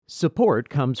Support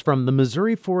comes from the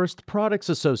Missouri Forest Products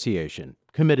Association,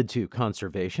 committed to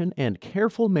conservation and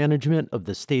careful management of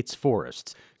the state's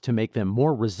forests to make them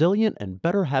more resilient and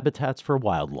better habitats for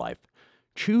wildlife.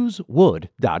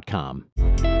 ChooseWood.com.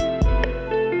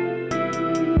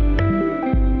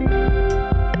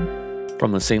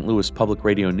 From the St. Louis Public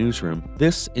Radio Newsroom,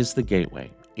 this is The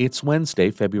Gateway. It's Wednesday,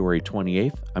 February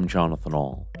 28th. I'm Jonathan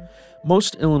Ahl.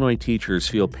 Most Illinois teachers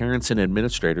feel parents and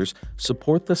administrators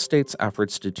support the state's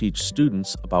efforts to teach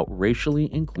students about racially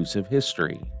inclusive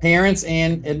history. Parents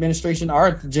and administration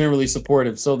are generally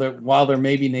supportive, so that while there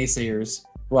may be naysayers,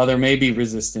 while there may be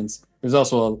resistance, there's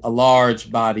also a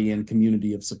large body and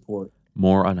community of support.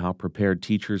 More on how prepared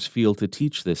teachers feel to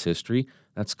teach this history,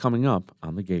 that's coming up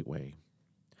on The Gateway.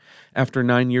 After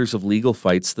 9 years of legal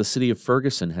fights, the city of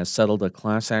Ferguson has settled a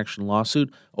class action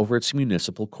lawsuit over its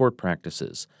municipal court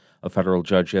practices. A federal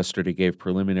judge yesterday gave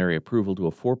preliminary approval to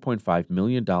a $4.5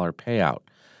 million payout.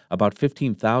 About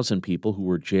 15,000 people who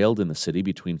were jailed in the city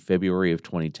between February of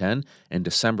 2010 and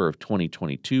December of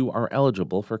 2022 are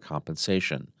eligible for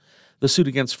compensation. The suit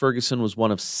against Ferguson was one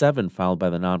of 7 filed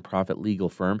by the nonprofit legal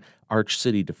firm Arch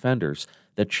City Defenders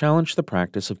that challenged the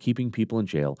practice of keeping people in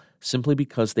jail simply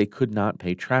because they could not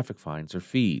pay traffic fines or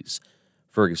fees.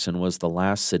 Ferguson was the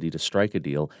last city to strike a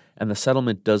deal, and the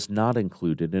settlement does not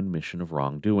include an admission of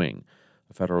wrongdoing.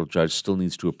 A federal judge still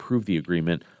needs to approve the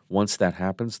agreement. Once that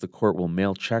happens, the court will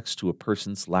mail checks to a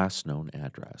person's last known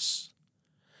address.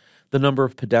 The number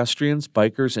of pedestrians,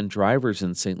 bikers, and drivers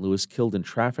in St. Louis killed in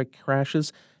traffic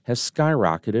crashes has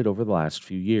skyrocketed over the last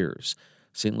few years.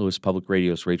 St. Louis Public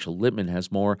Radio's Rachel Littman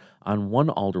has more on one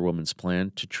alderwoman's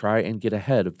plan to try and get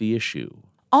ahead of the issue.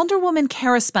 Alderwoman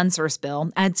Kara Spencer's bill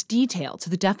adds detail to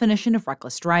the definition of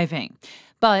reckless driving,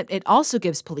 but it also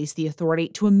gives police the authority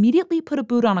to immediately put a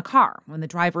boot on a car when the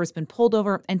driver has been pulled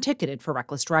over and ticketed for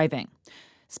reckless driving.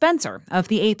 Spencer of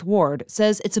the 8th Ward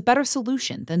says it's a better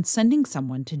solution than sending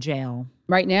someone to jail.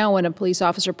 Right now, when a police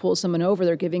officer pulls someone over,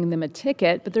 they're giving them a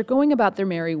ticket, but they're going about their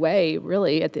merry way,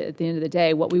 really, at the end of the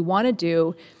day. What we want to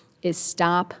do is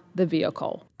stop the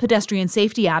vehicle. Pedestrian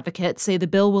safety advocates say the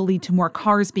bill will lead to more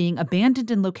cars being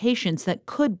abandoned in locations that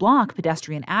could block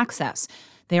pedestrian access.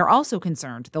 They are also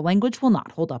concerned the language will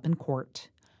not hold up in court.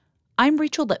 I'm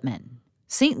Rachel Littman,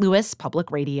 St. Louis Public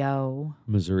Radio.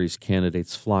 Missouri's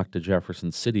candidates flocked to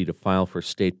Jefferson City to file for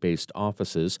state-based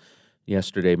offices.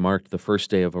 Yesterday marked the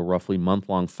first day of a roughly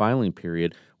month-long filing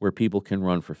period where people can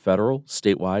run for federal,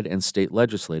 statewide, and state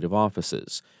legislative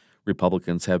offices.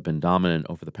 Republicans have been dominant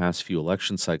over the past few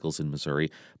election cycles in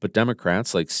Missouri, but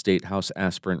Democrats like State House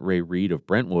aspirant Ray Reed of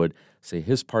Brentwood say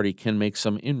his party can make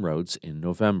some inroads in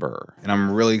November. And I'm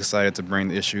really excited to bring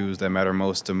the issues that matter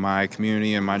most to my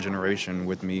community and my generation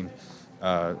with me,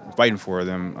 fighting for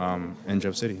them in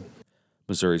Jeff City.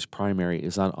 Missouri's primary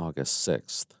is on August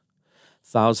 6th.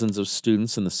 Thousands of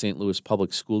students in the St. Louis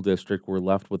Public School District were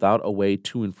left without a way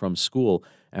to and from school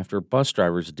after bus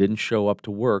drivers didn't show up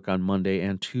to work on Monday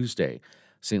and Tuesday.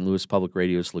 St. Louis Public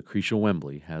Radio's Lucretia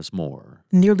Wembley has more.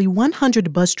 Nearly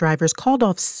 100 bus drivers called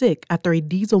off sick after a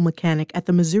diesel mechanic at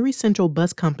the Missouri Central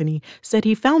Bus Company said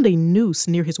he found a noose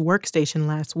near his workstation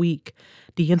last week.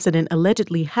 The incident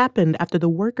allegedly happened after the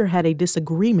worker had a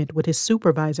disagreement with his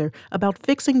supervisor about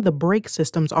fixing the brake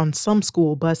systems on some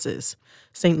school buses.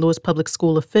 St. Louis Public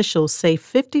School officials say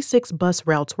 56 bus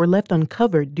routes were left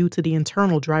uncovered due to the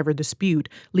internal driver dispute,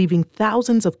 leaving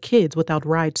thousands of kids without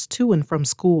rides to and from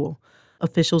school.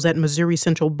 Officials at Missouri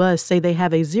Central Bus say they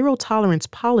have a zero-tolerance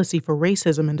policy for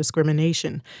racism and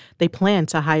discrimination. They plan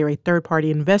to hire a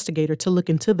third-party investigator to look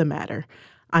into the matter.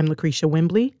 I'm Lucretia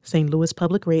Wembley, St. Louis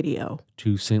Public Radio.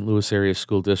 2 St. Louis area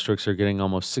school districts are getting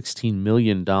almost $16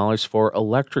 million for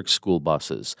electric school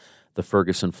buses. The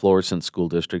Ferguson-Florissant School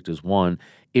District is one.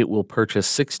 It will purchase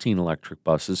 16 electric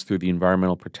buses through the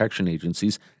Environmental Protection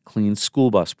Agency's Clean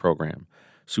School Bus program.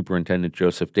 Superintendent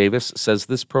Joseph Davis says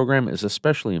this program is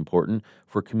especially important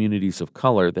for communities of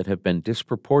color that have been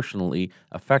disproportionately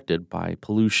affected by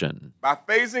pollution. By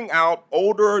phasing out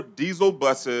older diesel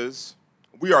buses,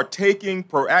 we are taking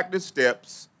proactive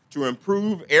steps to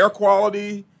improve air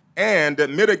quality and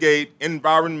mitigate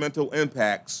environmental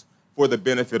impacts for the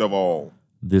benefit of all.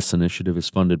 This initiative is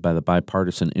funded by the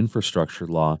Bipartisan Infrastructure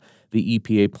Law. The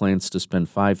EPA plans to spend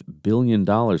 $5 billion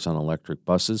on electric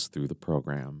buses through the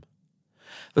program.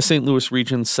 The St. Louis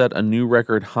region set a new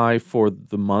record high for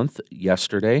the month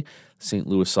yesterday. St.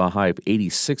 Louis saw a high of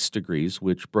 86 degrees,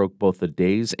 which broke both the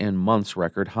day's and month's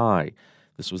record high.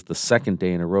 This was the second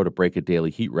day in a row to break a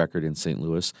daily heat record in St.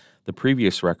 Louis. The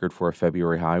previous record for a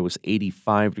February high was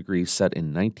 85 degrees set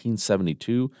in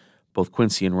 1972. Both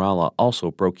Quincy and Rolla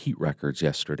also broke heat records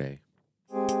yesterday.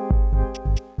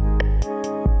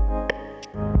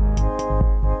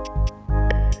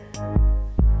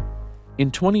 In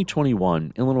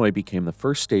 2021, Illinois became the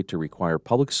first state to require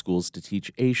public schools to teach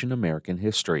Asian American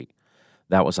history.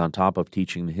 That was on top of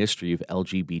teaching the history of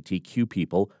LGBTQ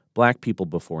people, Black people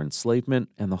before enslavement,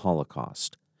 and the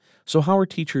Holocaust. So how are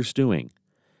teachers doing?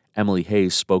 Emily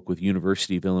Hayes spoke with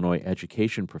University of Illinois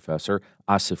education professor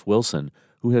Asif Wilson,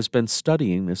 who has been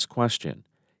studying this question.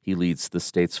 He leads the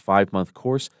state's 5-month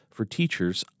course for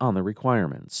teachers on the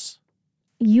requirements.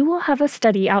 You will have a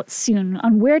study out soon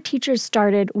on where teachers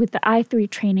started with the I3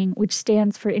 training, which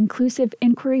stands for Inclusive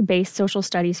Inquiry-Based Social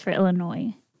Studies for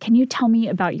Illinois. Can you tell me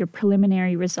about your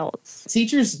preliminary results?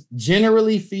 Teachers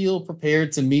generally feel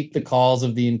prepared to meet the calls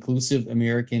of the Inclusive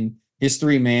American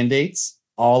History mandates,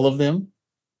 all of them,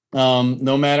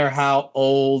 no matter how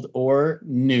old or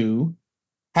new.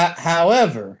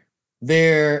 However,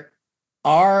 there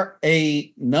are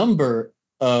a number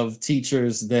of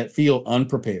teachers that feel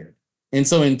unprepared. And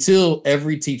so until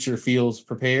every teacher feels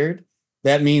prepared,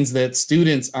 that means that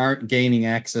students aren't gaining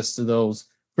access to those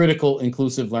critical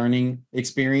inclusive learning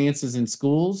experiences in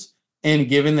schools. And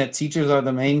given that teachers are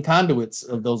the main conduits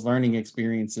of those learning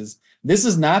experiences, this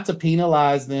is not to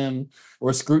penalize them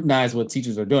or scrutinize what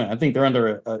teachers are doing. I think they're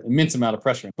under an immense amount of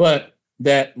pressure, but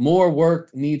that more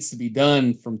work needs to be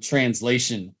done from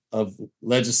translation of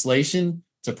legislation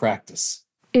to practice.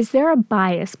 Is there a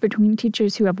bias between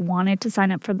teachers who have wanted to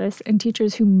sign up for this and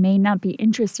teachers who may not be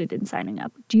interested in signing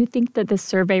up? Do you think that this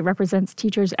survey represents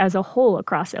teachers as a whole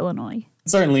across Illinois?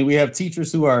 Certainly, we have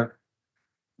teachers who are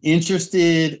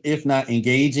interested, if not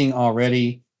engaging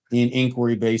already, in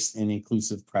inquiry-based and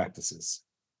inclusive practices.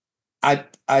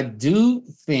 I do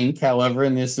think, however,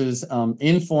 and this is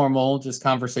informal, just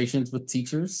conversations with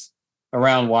teachers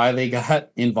around why they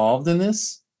got involved in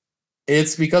this.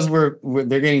 It's because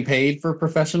they're getting paid for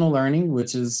professional learning,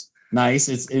 which is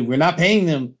nice. We're not paying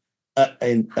them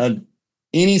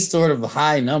any sort of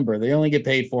high number. They only get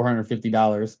paid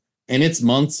 $450, and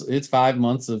it's 5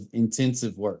 months of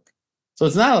intensive work. So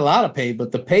it's not a lot of pay,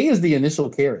 but the pay is the initial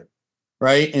carrot,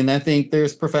 right? And I think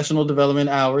there's professional development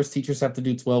hours. Teachers have to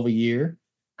do 12 a year.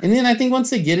 And then I think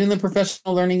once they get in the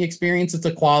professional learning experience, it's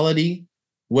a quality,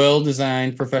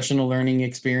 well-designed professional learning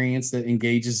experience that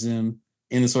engages them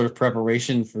in the sort of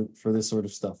preparation for this sort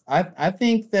of stuff. I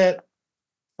think that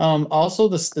also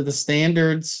the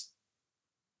standards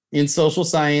in social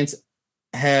science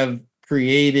have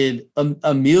created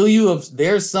a milieu of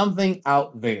there's something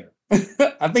out there.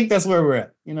 I think that's where we're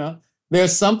at.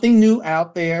 There's something new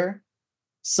out there.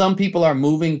 Some people are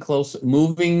moving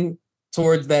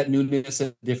towards that newness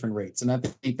at different rates. And I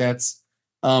think that's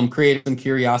created some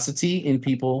curiosity in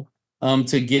people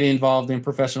to get involved in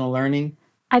professional learning.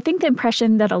 I think the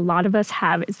impression that a lot of us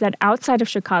have is that outside of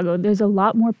Chicago, there's a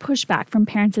lot more pushback from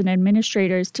parents and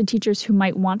administrators to teachers who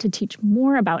might want to teach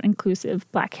more about inclusive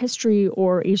Black history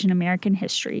or Asian American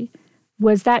history.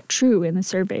 Was that true in the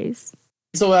surveys?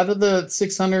 So out of the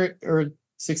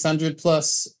 600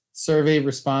 plus survey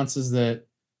responses that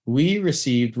we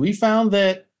received, we found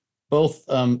that both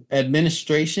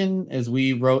administration, as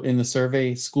we wrote in the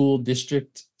survey, school and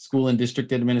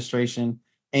district administration,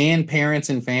 and parents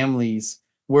and families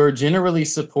were generally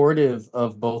supportive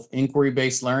of both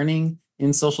inquiry-based learning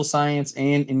in social science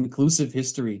and inclusive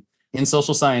history in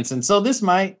social science. And so this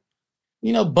might,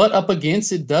 butt up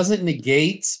against, it doesn't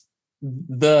negate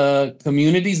the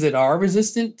communities that are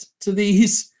resistant to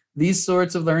these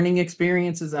sorts of learning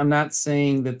experiences. I'm not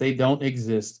saying that they don't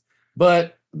exist,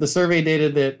 but the survey data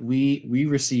that we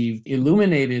received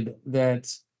illuminated that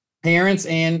parents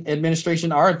and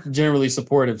administration are generally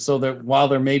supportive. So that while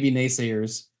there may be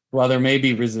naysayers, while there may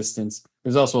be resistance,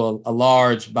 there's also a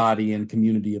large body and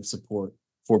community of support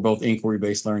for both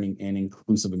inquiry-based learning and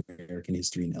inclusive American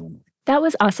history in Illinois. That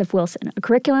was Asif Wilson, a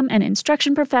curriculum and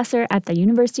instruction professor at the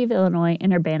University of Illinois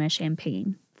in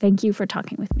Urbana-Champaign. Thank you for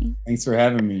talking with me. Thanks for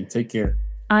having me. Take care.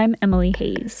 I'm Emily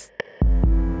Hayes.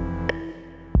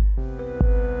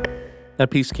 That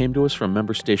piece came to us from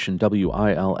member station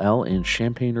WILL in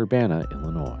Champaign-Urbana,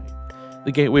 Illinois.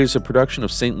 The Gateway is a production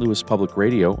of St. Louis Public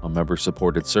Radio, a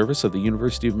member-supported service of the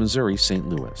University of Missouri, St.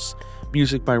 Louis.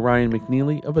 Music by Ryan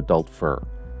McNeely of Adult Fur.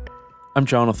 I'm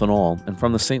Jonathan Ahl, and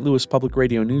from the St. Louis Public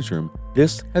Radio newsroom,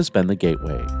 this has been The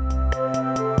Gateway.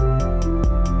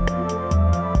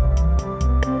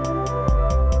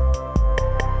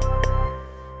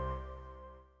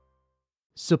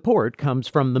 Support comes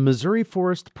from the Missouri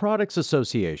Forest Products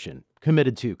Association,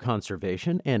 committed to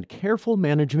conservation and careful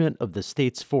management of the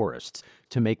state's forests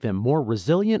to make them more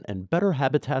resilient and better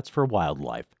habitats for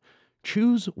wildlife.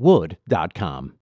 ChooseWood.com